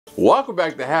Welcome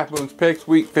back to Half Moon's Picks.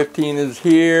 Week 15 is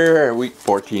here. Week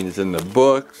 14 is in the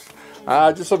books.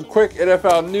 Just some quick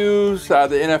NFL news. The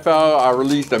NFL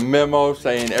released a memo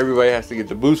saying everybody has to get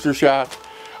the booster shot.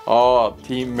 All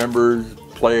team members,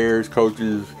 players,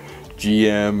 coaches,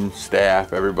 GM,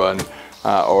 staff, everyone,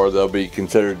 or they'll be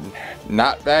considered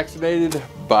not vaccinated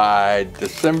by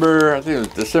December, I think it was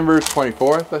December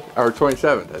 24th or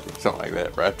 27th, I think, something like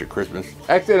that, right after Christmas.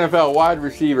 Ex-NFL wide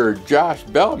receiver Josh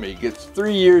Bellamy gets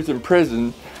 3 years in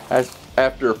prison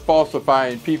after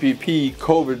falsifying PPP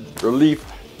COVID relief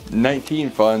 19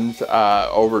 funds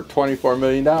over $24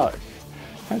 million. I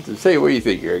have to say, what do you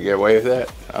think? You're going to get away with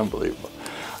that? Unbelievable.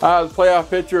 The playoff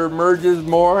picture emerges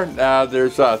more.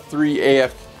 There's 3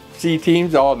 AFC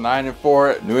teams, all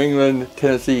 9-4, New England,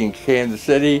 Tennessee, and Kansas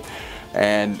City,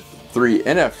 and 3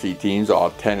 NFC teams,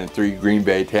 all 10-3, Green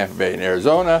Bay, Tampa Bay, and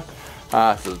Arizona.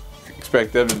 So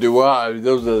expect them to do well. I mean,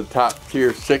 those are the top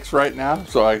tier 6 right now,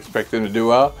 so I expect them to do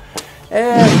well.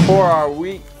 And for our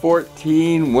Week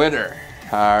 14 winner,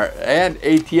 and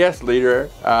ATS leader,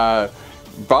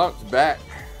 bounced back.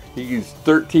 He's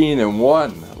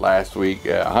 13-1 last week,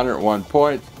 101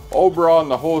 points. Overall in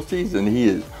the whole season, he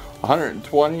is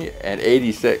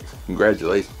 120-86.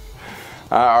 Congratulations.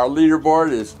 Our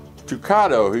leaderboard is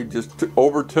Tucato. He just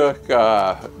overtook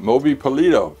Moby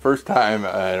Polito, first time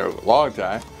in a long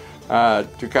time.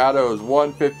 Tucato is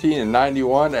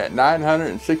 115-91 at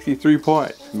 963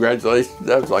 points. Congratulations.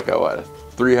 That was like a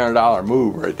 $300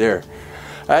 move right there.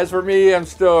 As for me, I'm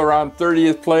still around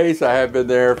 30th place. I have been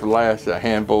there for the last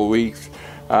handful of weeks.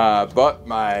 But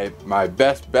my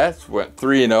best bets went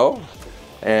 3-0.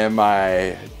 And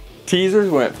my teasers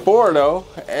went 4-0.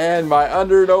 And my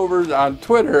under and overs on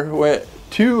Twitter went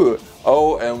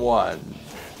 2-0-1.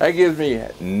 That gives me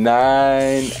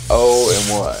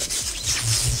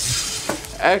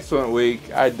 9-0-1. Excellent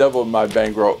week. I doubled my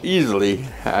bankroll easily.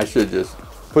 I should just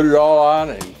put it all on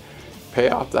and pay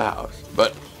off the house.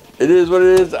 But it is what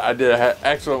it is. I did an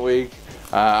excellent week.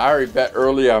 I already bet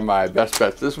early on my best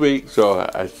bets this week, so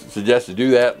I suggest to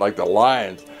do that. Like the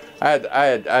Lions, I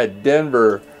had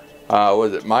Denver,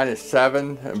 was it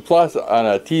 -7, and plus on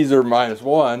a teaser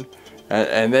 -1,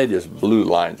 and they just blew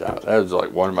lines out. That was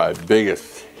like one of my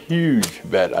biggest, huge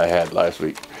bet I had last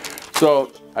week. So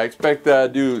I expect to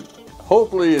do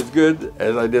hopefully as good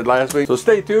as I did last week. So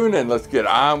stay tuned and let's get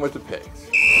on with the picks.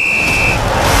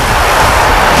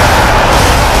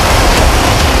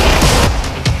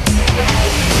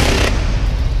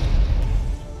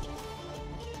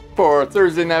 For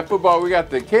Thursday Night Football, we got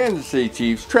the Kansas City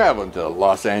Chiefs traveling to the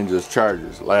Los Angeles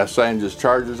Chargers. Los Angeles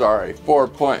Chargers are a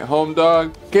 4-point home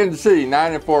dog. Kansas City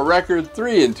 9-4 record,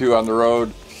 3-2 on the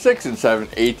road, 6-7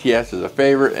 ATS is a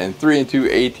favorite, and 3-2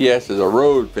 ATS is a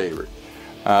road favorite.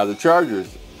 The Chargers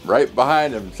right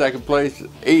behind them, second place,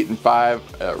 8-5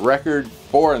 record,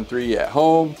 4-3 at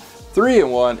home,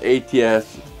 3-1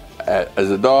 ATS as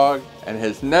a dog, and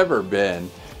has never been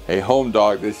a home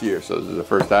dog this year. So this is the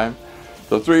first time.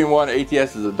 So 3-1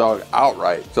 ATS is a dog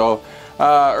outright. So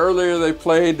earlier they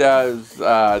played it was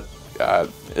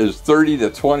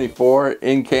 30-24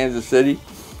 in Kansas City.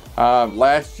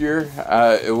 Last year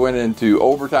it went into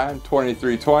overtime,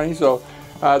 23-20. So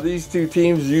these two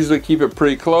teams usually keep it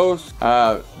pretty close.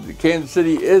 Kansas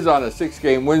City is on a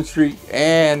 6-game win streak,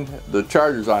 and the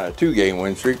Chargers on a 2-game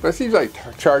win streak. But it seems like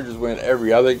Chargers win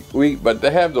every other week, but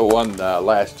they have the one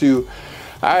last 2.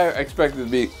 I expect it to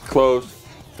be close.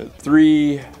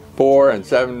 3, 4, and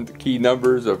 7 key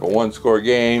numbers of a 1-score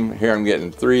game. Here I'm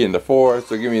getting 3 and the 4,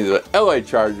 so give me the LA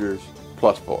Chargers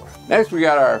 +4. Next we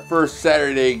got our first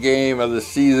Saturday game of the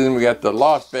season. We got the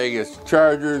Las Vegas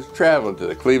Chargers traveling to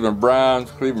the Cleveland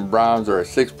Browns. Cleveland Browns are a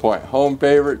 6-point home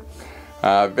favorite.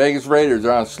 Vegas Raiders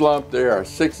are on slump. They are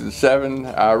 6-7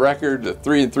 record,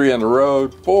 3-3 on the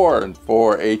road,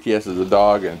 4-4 ATS as a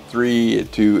dog, and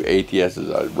 3-2 ATS as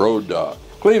a road dog.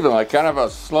 Cleveland, like kind of a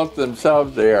slump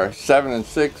themselves. They are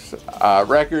 7-6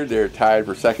 record. They're tied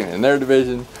for second in their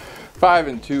division.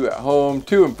 5-2 at home.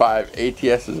 2-5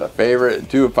 ATS is a favorite, and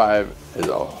 2-5 is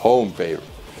a home favorite.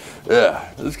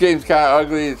 This game's kind of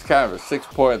ugly. It's kind of a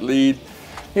 6-point lead.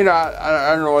 You know,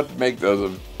 I don't know what to make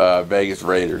of the Vegas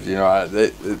Raiders. You know,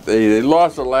 they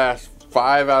lost the last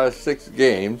 5 out of 6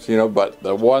 games. You know, but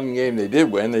the one game they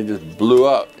did win, they just blew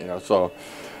up. You know, so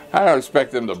I don't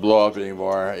expect them to blow up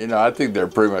anymore. You know, I think they're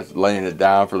pretty much laying it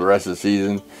down for the rest of the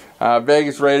season.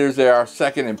 Vegas Raiders, they are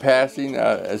second in passing,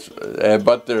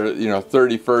 but they're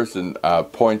 31st in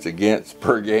points against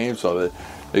per game, so that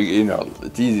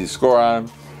it's easy to score on them.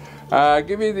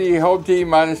 Give me the home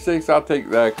team -6. I'll take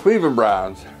the Cleveland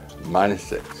Browns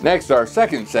 -6. Next, our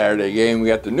second Saturday game, we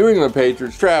got the New England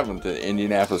Patriots traveling to the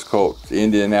Indianapolis Colts. The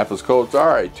Indianapolis Colts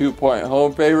are a 2-point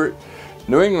home favorite.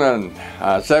 New England,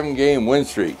 7-game win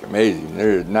streak, amazing.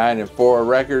 They're 9-4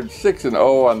 record,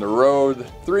 6-0 on the road,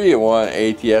 3-1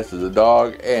 ATS as a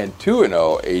dog, and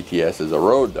 2-0 ATS as a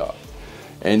road dog.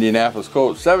 Indianapolis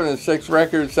Colts, 7-6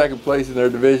 record, second place in their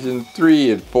division,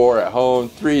 3-4 at home,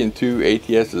 3-2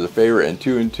 ATS as a favorite, and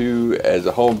 2-2 as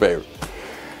a home favorite.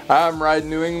 I'm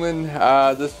riding New England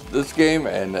this game,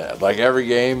 and like every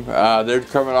game, they're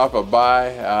coming off a bye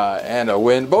and a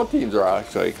win. Both teams are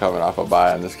actually coming off a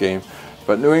bye in this game.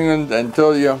 But New England,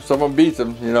 until someone beats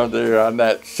them, they're on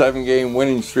that 7-game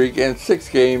winning streak and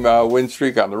 6-game win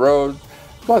streak on the road.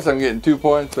 Plus, I'm getting 2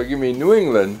 points, so give me New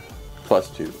England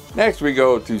 +2. Next, we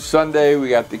go to Sunday. We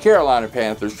got the Carolina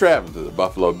Panthers traveling to the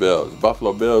Buffalo Bills.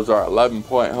 Buffalo Bills are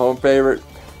 11-point home favorite.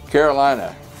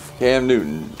 Carolina, Cam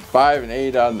Newton,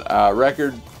 5-8 on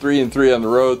record, 3-3 on the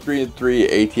road,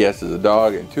 3-3 ATS as a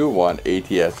dog, and 2-1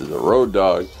 ATS as a road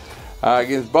dog.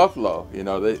 Against Buffalo,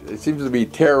 they seem to be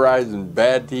terrorizing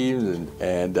bad teams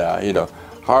and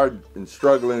hard and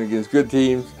struggling against good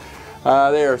teams.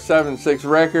 They are 7-6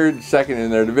 record, second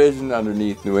in their division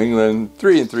underneath New England,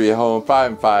 3-3 at home,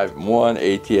 5-5-1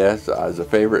 ATS as a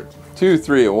favorite,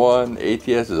 2-3-1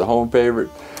 ATS as a home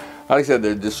favorite. Like I said,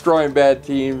 they're destroying bad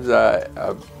teams.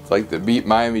 Like they beat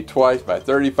Miami twice by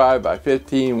 35, by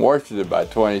 15, Washington by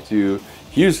 22,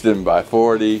 Houston by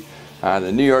 40.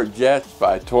 The New York Jets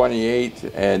by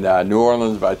 28 and New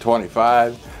Orleans by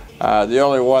 25. The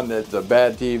only one that's a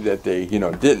bad team that they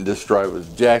didn't destroy was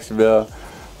Jacksonville.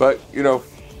 But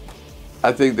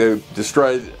I think they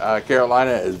destroyed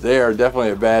Carolina, as they are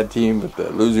definitely a bad team with the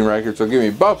losing record. So give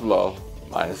me Buffalo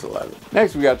 -11.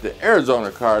 Next, we got the Arizona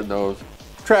Cardinals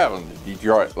traveling to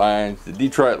Detroit Lions. The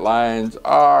Detroit Lions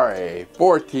are a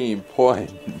 14-point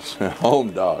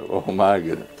home dog. Oh my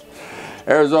goodness.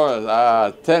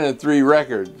 Arizona's 10-3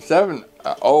 record, 7-0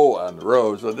 on the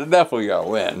road, so they're definitely gonna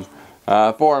win.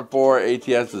 4-4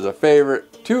 ATS is a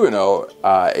favorite, 2-0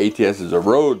 ATS is a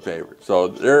road favorite. So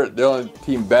they're the only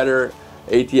team better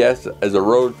ATS as a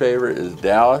road favorite is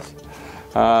Dallas.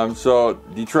 So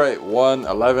Detroit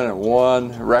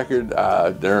 11-1 record.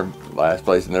 They're last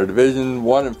place in their division,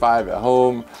 1-5 at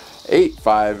home,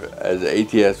 8-5 as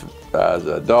ATS as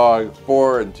a dog,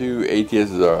 4-2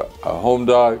 ATS as a home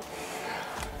dog.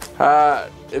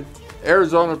 If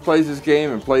Arizona plays this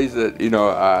game and plays it,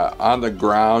 on the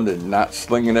ground and not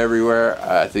slinging everywhere,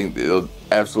 I think they'll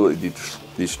absolutely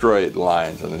destroy the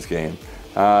Lions in this game.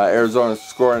 Arizona's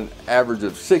scoring an average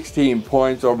of 16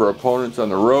 points over opponents on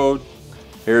the road.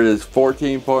 Here it is,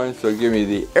 14 points, so give me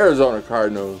the Arizona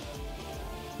Cardinals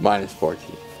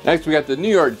 -14. Next, we got the New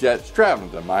York Jets traveling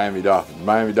to Miami Dolphins.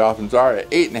 Miami Dolphins are an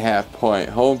 8.5-point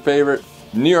home favorite.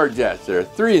 New York Jets, they're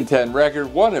 3-10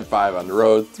 record, 1-5 on the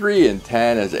road,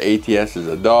 3-10 as ATS as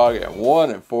a dog, and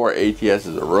 1-4 ATS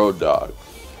as a road dog.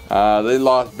 They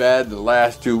lost bad in the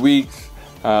last 2 weeks.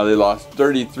 They lost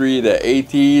 33 to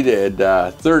 18 and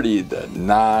 30 to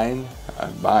 9.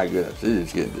 My goodness, they're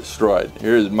just getting destroyed.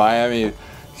 Here's Miami,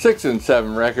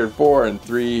 6-7 record,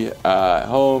 4-3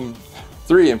 home,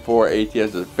 3-4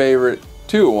 ATS as a favorite,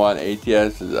 2-1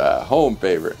 ATS as a home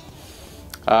favorite.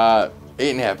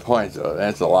 8.5 points, though,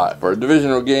 that's a lot for a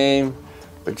divisional game.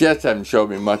 But Jets haven't showed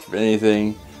me much of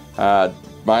anything.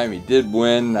 Miami did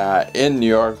win in New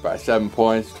York by 7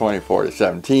 points,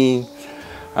 24-17.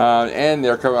 And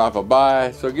they're coming off a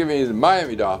bye, so give me the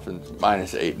Miami Dolphins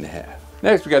 -8.5.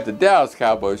 Next, we got the Dallas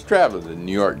Cowboys traveling to the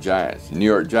New York Giants. The New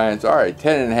York Giants are a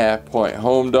 10.5-point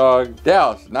home dog.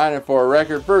 Dallas, 9-4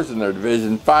 record, first in their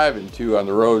division, 5-2 on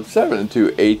the road,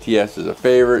 7-2 ATS as a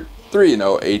favorite,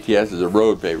 3-0 ATS is a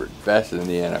road favorite, best in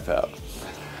the NFL.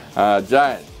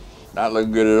 Giants, not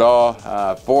looking good at all.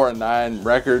 4-9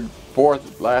 record,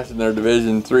 fourth last in their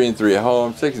division, 3-3 at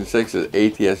home, 6-6 as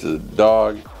ATS as a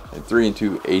dog, and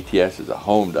 3-2 ATS as a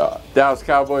home dog. Dallas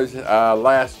Cowboys,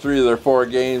 last 3 of their 4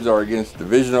 games are against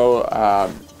divisional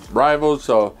rivals.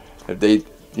 So if they,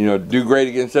 do great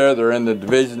against there, they're in the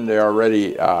division. They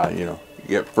already,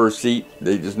 get first seat.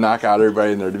 They just knock out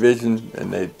everybody in their division,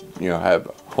 and they, have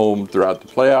home throughout the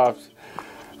playoffs.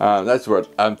 That's what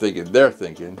I'm thinking. They're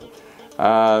thinking.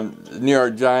 New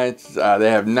York Giants,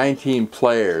 they have 19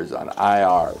 players on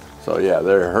IR. So yeah,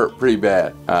 they're hurt pretty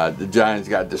bad. The Giants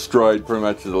got destroyed pretty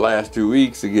much the last 2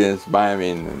 weeks against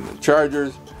Miami and the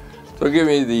Chargers. So give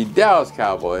me the Dallas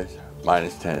Cowboys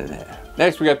 -10.5.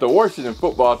 Next, we got the Washington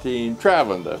football team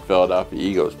traveling to Philadelphia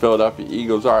Eagles. Philadelphia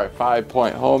Eagles are a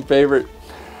 5-point home favorite.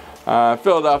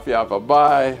 Philadelphia off a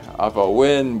bye, off a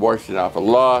win, Washington off a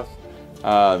loss.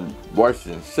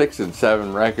 Washington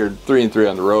 6-7 record, 3-3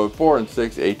 on the road,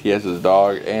 4-6 ATS as a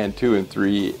dog, and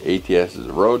 2-3 ATS as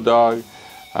a road dog.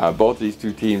 Both these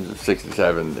two teams are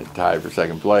 6-7 and tied for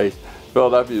second place.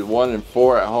 Philadelphia is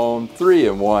 1-4 at home,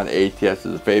 3-1 ATS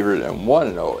as a favorite, and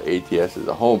 1-0 ATS as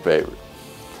a home favorite.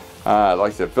 Like I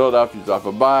said, Philadelphia's off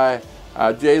a bye.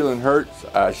 Jalen Hurts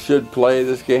should play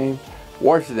this game.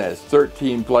 Washington has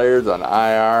 13 players on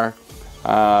IR.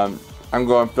 I'm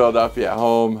going Philadelphia at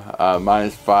home,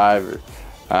 -5.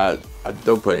 I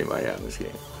don't put any money on this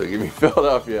game, so give me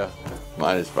Philadelphia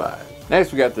 -5.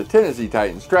 Next, we got the Tennessee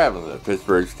Titans traveling to the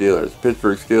Pittsburgh Steelers.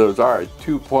 Pittsburgh Steelers are a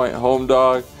 2-point home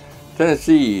dog.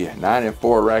 Tennessee,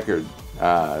 9-4 record,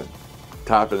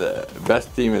 top of the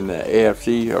best team in the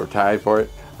AFC, or tied for it.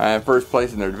 First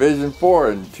place in their division,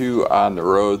 4-2 on the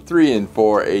road,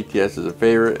 3-4 ATS as a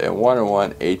favorite, and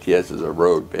 1-1 ATS as a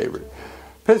road favorite.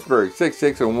 Pittsburgh,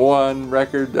 6-1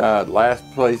 record, last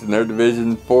place in their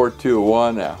division,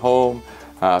 4-2-1 at home,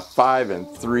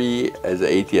 5-3 as an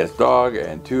ATS dog,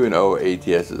 and 2-0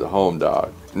 ATS as a home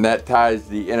dog. And that ties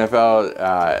the NFL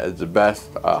as the best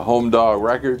home dog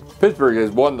record. Pittsburgh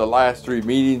has won the last 3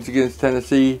 meetings against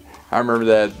Tennessee. I remember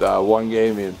that one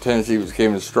game, Tennessee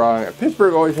came in strong.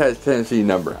 Pittsburgh always has Tennessee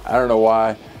number. I don't know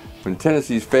why. When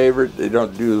Tennessee's favored, they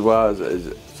don't do as well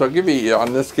as so give me,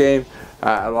 on this game,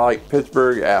 I like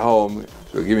Pittsburgh at home,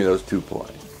 so give me those 2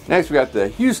 points. Next, we got the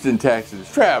Houston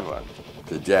Texans traveling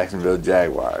to Jacksonville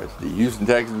Jaguars. The Houston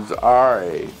Texans are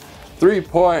a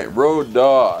 3-point road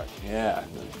dog. Yeah,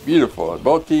 beautiful.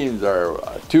 Both teams are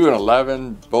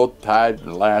 2-11, both tied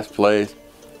in last place.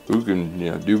 Who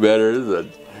can do better? This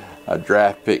is a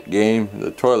draft pick game,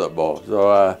 the toilet bowl.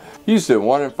 So Houston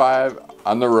 1-5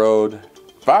 on the road,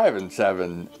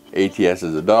 5-7 ATS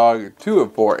as a dog,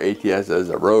 2-4 ATS as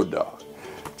a road dog.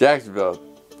 Jacksonville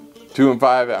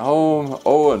 2-5 at home,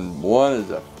 0-1 as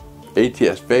a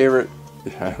ATS favorite.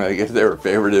 I guess they were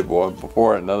favored one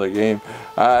before another game.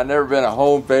 Never been a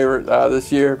home favorite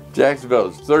this year. Jacksonville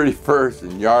is 31st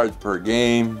in yards per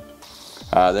game.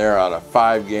 They're on a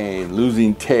 5-game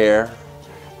losing tear,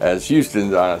 as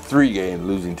Houston's on a 3-game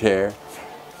losing tear.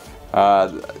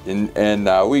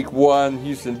 In week 1,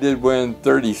 Houston did win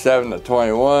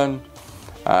 37-21.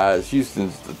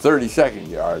 Houston's the 32nd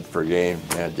yards per game.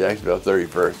 Yeah, Jacksonville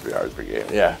 31st yards per game.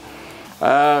 Yeah.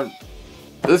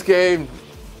 This game,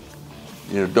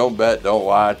 don't bet, don't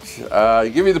watch.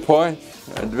 Give me the points.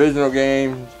 A divisional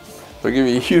game. So give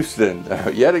me Houston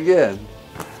yet again.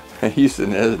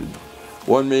 Houston has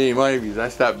won me money because I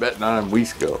stopped betting on them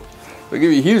weeks ago. So give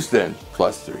me Houston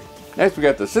 +3. Next, we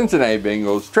got the Cincinnati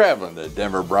Bengals traveling to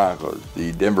Denver Broncos.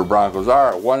 The Denver Broncos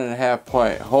are a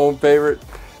 1.5-point home favorite.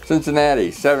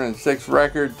 Cincinnati, 7-6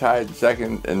 record, tied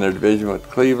second in their division with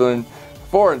Cleveland.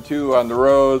 4-2 on the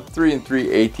road,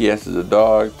 3-3 ATS as a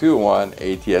dog, 2-1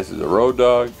 ATS as a road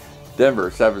dog.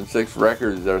 Denver, 7-6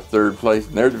 record, is their 3rd place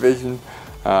in their division.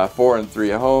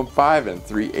 4-3 at home,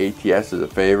 5-3 ATS as a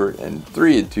favorite, and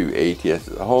 3-2 ATS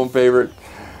as a home favorite.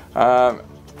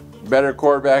 Better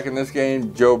quarterback in this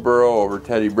game, Joe Burrow over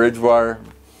Teddy Bridgewater.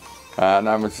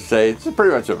 Not much to say. It's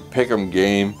pretty much a pick'em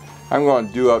game. I'm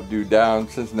going do up, do down.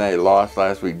 Cincinnati lost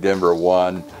last week. Denver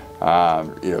won.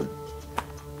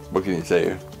 What can you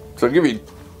say? So give me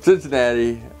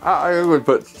Cincinnati. I would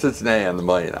put Cincinnati on the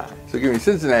money line. So give me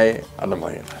Cincinnati on the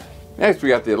money line. Next, we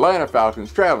got the Atlanta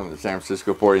Falcons traveling to San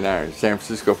Francisco 49ers. San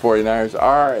Francisco 49ers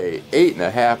are a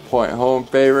 8.5-point home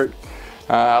favorite.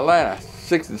 Atlanta,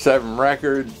 6-7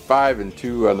 record,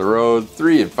 5-2 on the road,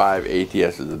 3-5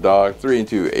 ATS as a dog,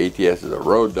 3-2 ATS as a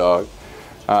road dog.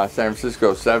 San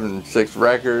Francisco 7-6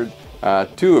 record,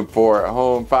 2-4 at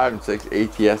home,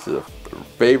 5-6 ATS as a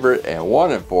favorite, and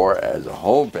 1-4 as a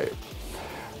home favorite.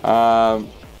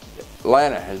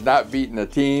 Atlanta has not beaten a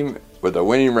team with a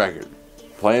winning record,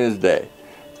 plain as day.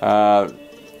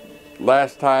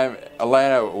 Last time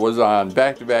Atlanta was on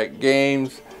back-to-back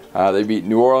games, they beat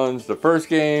New Orleans the first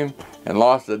game and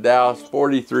lost to Dallas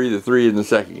 43-3 in the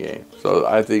second game. So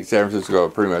I think San Francisco will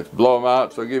pretty much blow them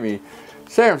out. So give me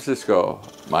San Francisco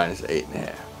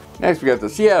 -8.5. Next, we got the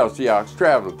Seattle Seahawks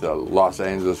traveling to Los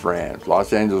Angeles Rams.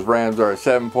 Los Angeles Rams are a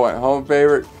 7-point home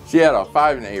favorite. Seattle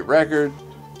 5-8 record,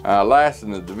 last in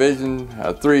the division,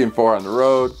 3-4 on the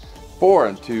road,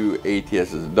 4-2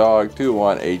 ATS as a dog,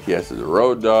 2-1 ATS as a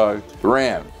road dog. The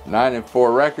Rams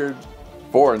 9-4 record,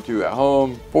 4-2 at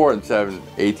home, 4-7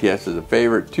 ATS as a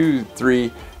favorite,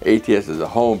 2-3 ATS as a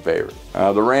home favorite.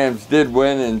 The Rams did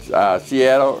win in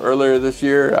Seattle earlier this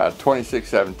year,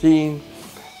 26-17.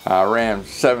 Rams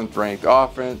 7th ranked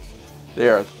offense. They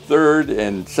are 3rd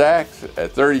in sacks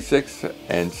at 36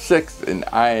 and 6th in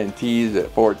INTs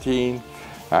at 14.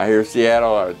 Here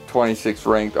Seattle are 26th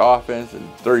ranked offense and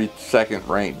 32nd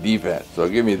ranked defense. So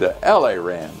give me the LA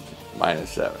Rams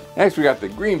 -7. Next we got the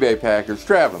Green Bay Packers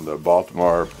traveling to the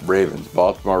Baltimore Ravens.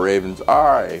 Baltimore Ravens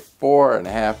are a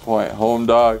 4.5-point home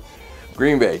dog.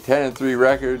 Green Bay 10-3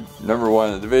 record, #1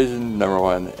 in the division,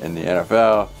 #1 in the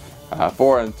NFL.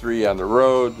 4-3 on the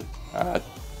road.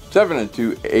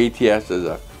 7-2 ATS as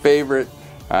a favorite.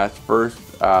 It's first,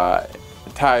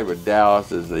 tied with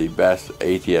Dallas as the best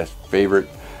ATS favorite.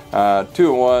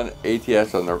 2-1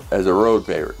 ATS as a road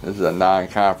favorite. This is a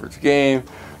non-conference game.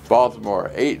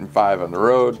 Baltimore 8-5 on the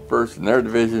road, first in their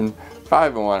division.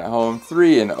 5-1 at home.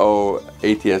 3-0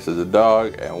 ATS as a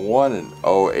dog, and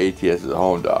 1-0 ATS as a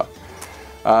home dog.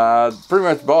 Pretty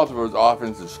much Baltimore's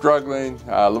offense is struggling.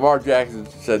 Lamar Jackson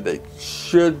said they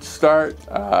should start.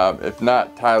 If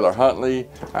not, Tyler Huntley.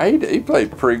 He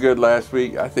played pretty good last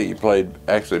week. I think he played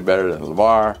actually better than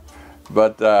Lamar.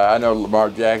 But I know Lamar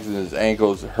Jackson, his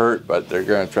ankle's hurt, but they're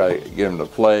going to try to get him to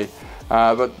play.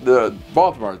 But the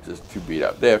Baltimore is just too beat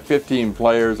up. They have 15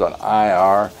 players on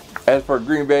IR. As for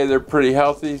Green Bay, they're pretty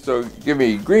healthy. So give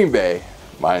me Green Bay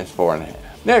 -4.5.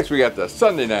 Next, we got the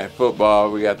Sunday Night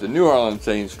Football. We got the New Orleans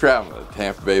Saints traveling to the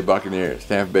Tampa Bay Buccaneers.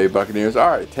 Tampa Bay Buccaneers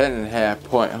are a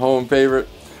 10.5-point home favorite.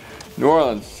 New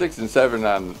Orleans 6-7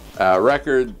 on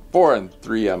record,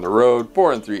 4-3 on the road,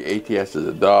 4-3 ATS as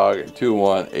a dog, and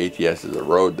 2-1 ATS as a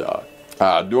road dog.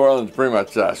 New Orleans pretty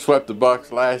much swept the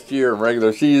Bucs last year in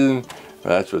regular season.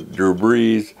 That's with Drew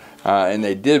Brees, and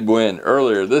they did win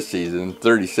earlier this season,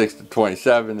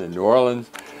 36-27 in New Orleans.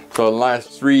 So in the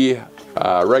last 3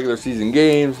 regular season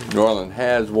games, New Orleans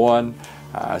has won.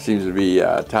 Seems to be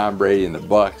Tom Brady and the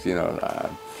Bucs,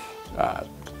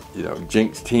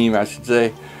 jinx team, I should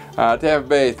say. Tampa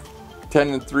Bay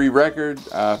 10-3 record,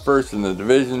 first in the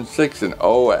division,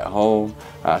 6-0 at home,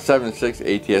 7-6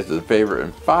 ATS as a favorite,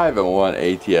 and 5-1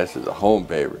 ATS as a home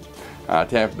favorite.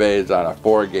 Tampa Bay is on a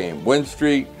 4-game win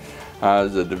streak.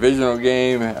 It's a divisional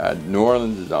game. New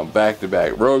Orleans is on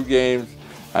back-to-back road games.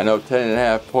 I know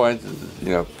 10.5 points is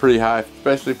pretty high,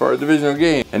 especially for a divisional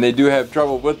game, and they do have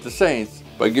trouble with the Saints.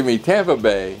 But give me Tampa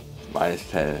Bay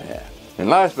 -10.5. And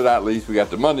last but not least, we got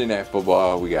the Monday Night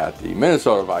Football. We got the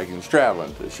Minnesota Vikings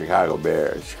traveling to the Chicago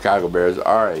Bears. Chicago Bears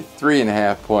are a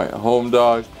 3.5-point home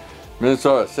dog.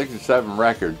 Minnesota 6-7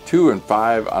 record,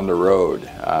 2-5 on the road.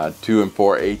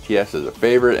 2-4 ATS as a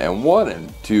favorite, and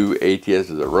 1-2 ATS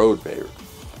as a road favorite.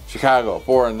 Chicago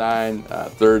 4-9,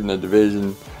 third in the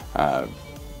division.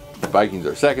 Vikings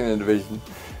are second in the division.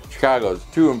 Chicago is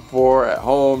 2-4 at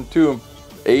home,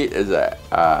 2-8 as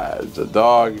a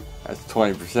dog. That's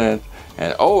 20%.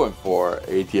 And 0-4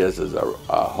 ATS is a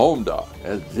home dog.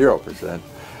 That's 0%.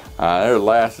 They're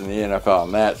last in the NFL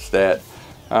on that stat.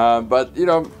 But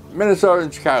Minnesota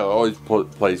and Chicago always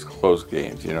plays close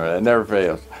games. It never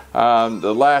fails.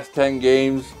 The last 10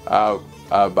 games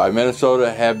by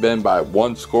Minnesota have been by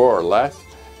 1 score or less.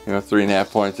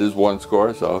 3.5 points is 1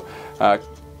 score. So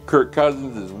Kirk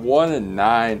Cousins is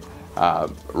 1-9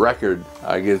 record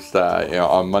against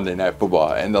on Monday Night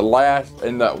Football, and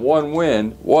that one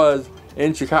win was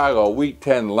in Chicago Week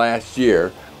 10 last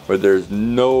year, where there's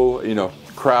no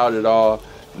crowd at all,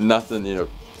 nothing,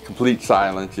 complete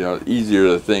silence, easier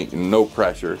to think, no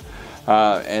pressure,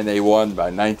 and they won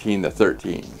by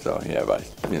 19-13. So yeah, by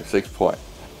 6 points.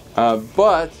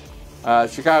 But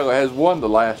Chicago has won the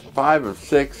last 5 of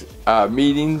 6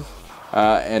 meetings.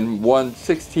 And won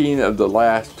 16 of the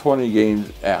last 20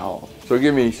 games at home. So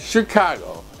give me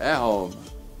Chicago at home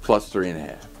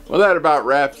 +3.5. Well, that about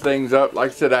wraps things up.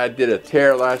 Like I said, I did a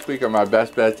tear last week on my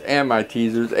best bets and my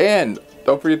teasers. And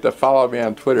don't forget to follow me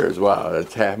on Twitter as well.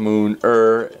 That's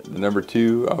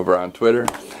 #2 over on Twitter,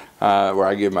 where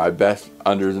I give my best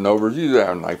unders and overs, usually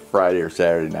on like Friday or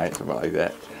Saturday night, something like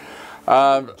that.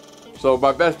 So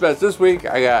my best bets this week,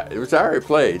 I already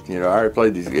played, I already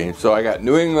played these games. So I got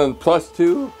New England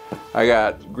 +2, I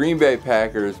got Green Bay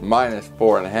Packers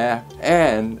 -4.5,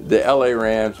 and the LA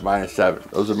Rams -7.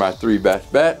 Those are my 3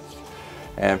 best bets.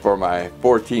 And for my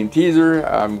 14 teaser,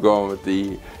 I'm going with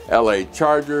the LA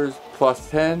Chargers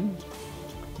 +10,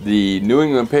 the New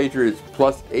England Patriots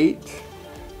 +8,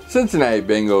 Cincinnati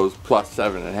Bengals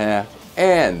 +7.5,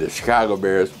 and the Chicago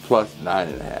Bears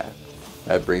 +9.5.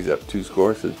 That brings up 2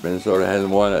 scores, since Minnesota hasn't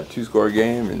won a 2-score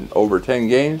game in over 10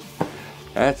 games.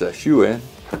 That's a shoe-in.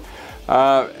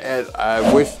 And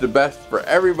I wish the best for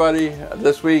everybody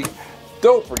this week.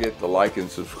 Don't forget to like and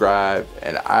subscribe,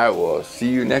 and I will see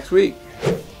you next week.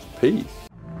 Peace.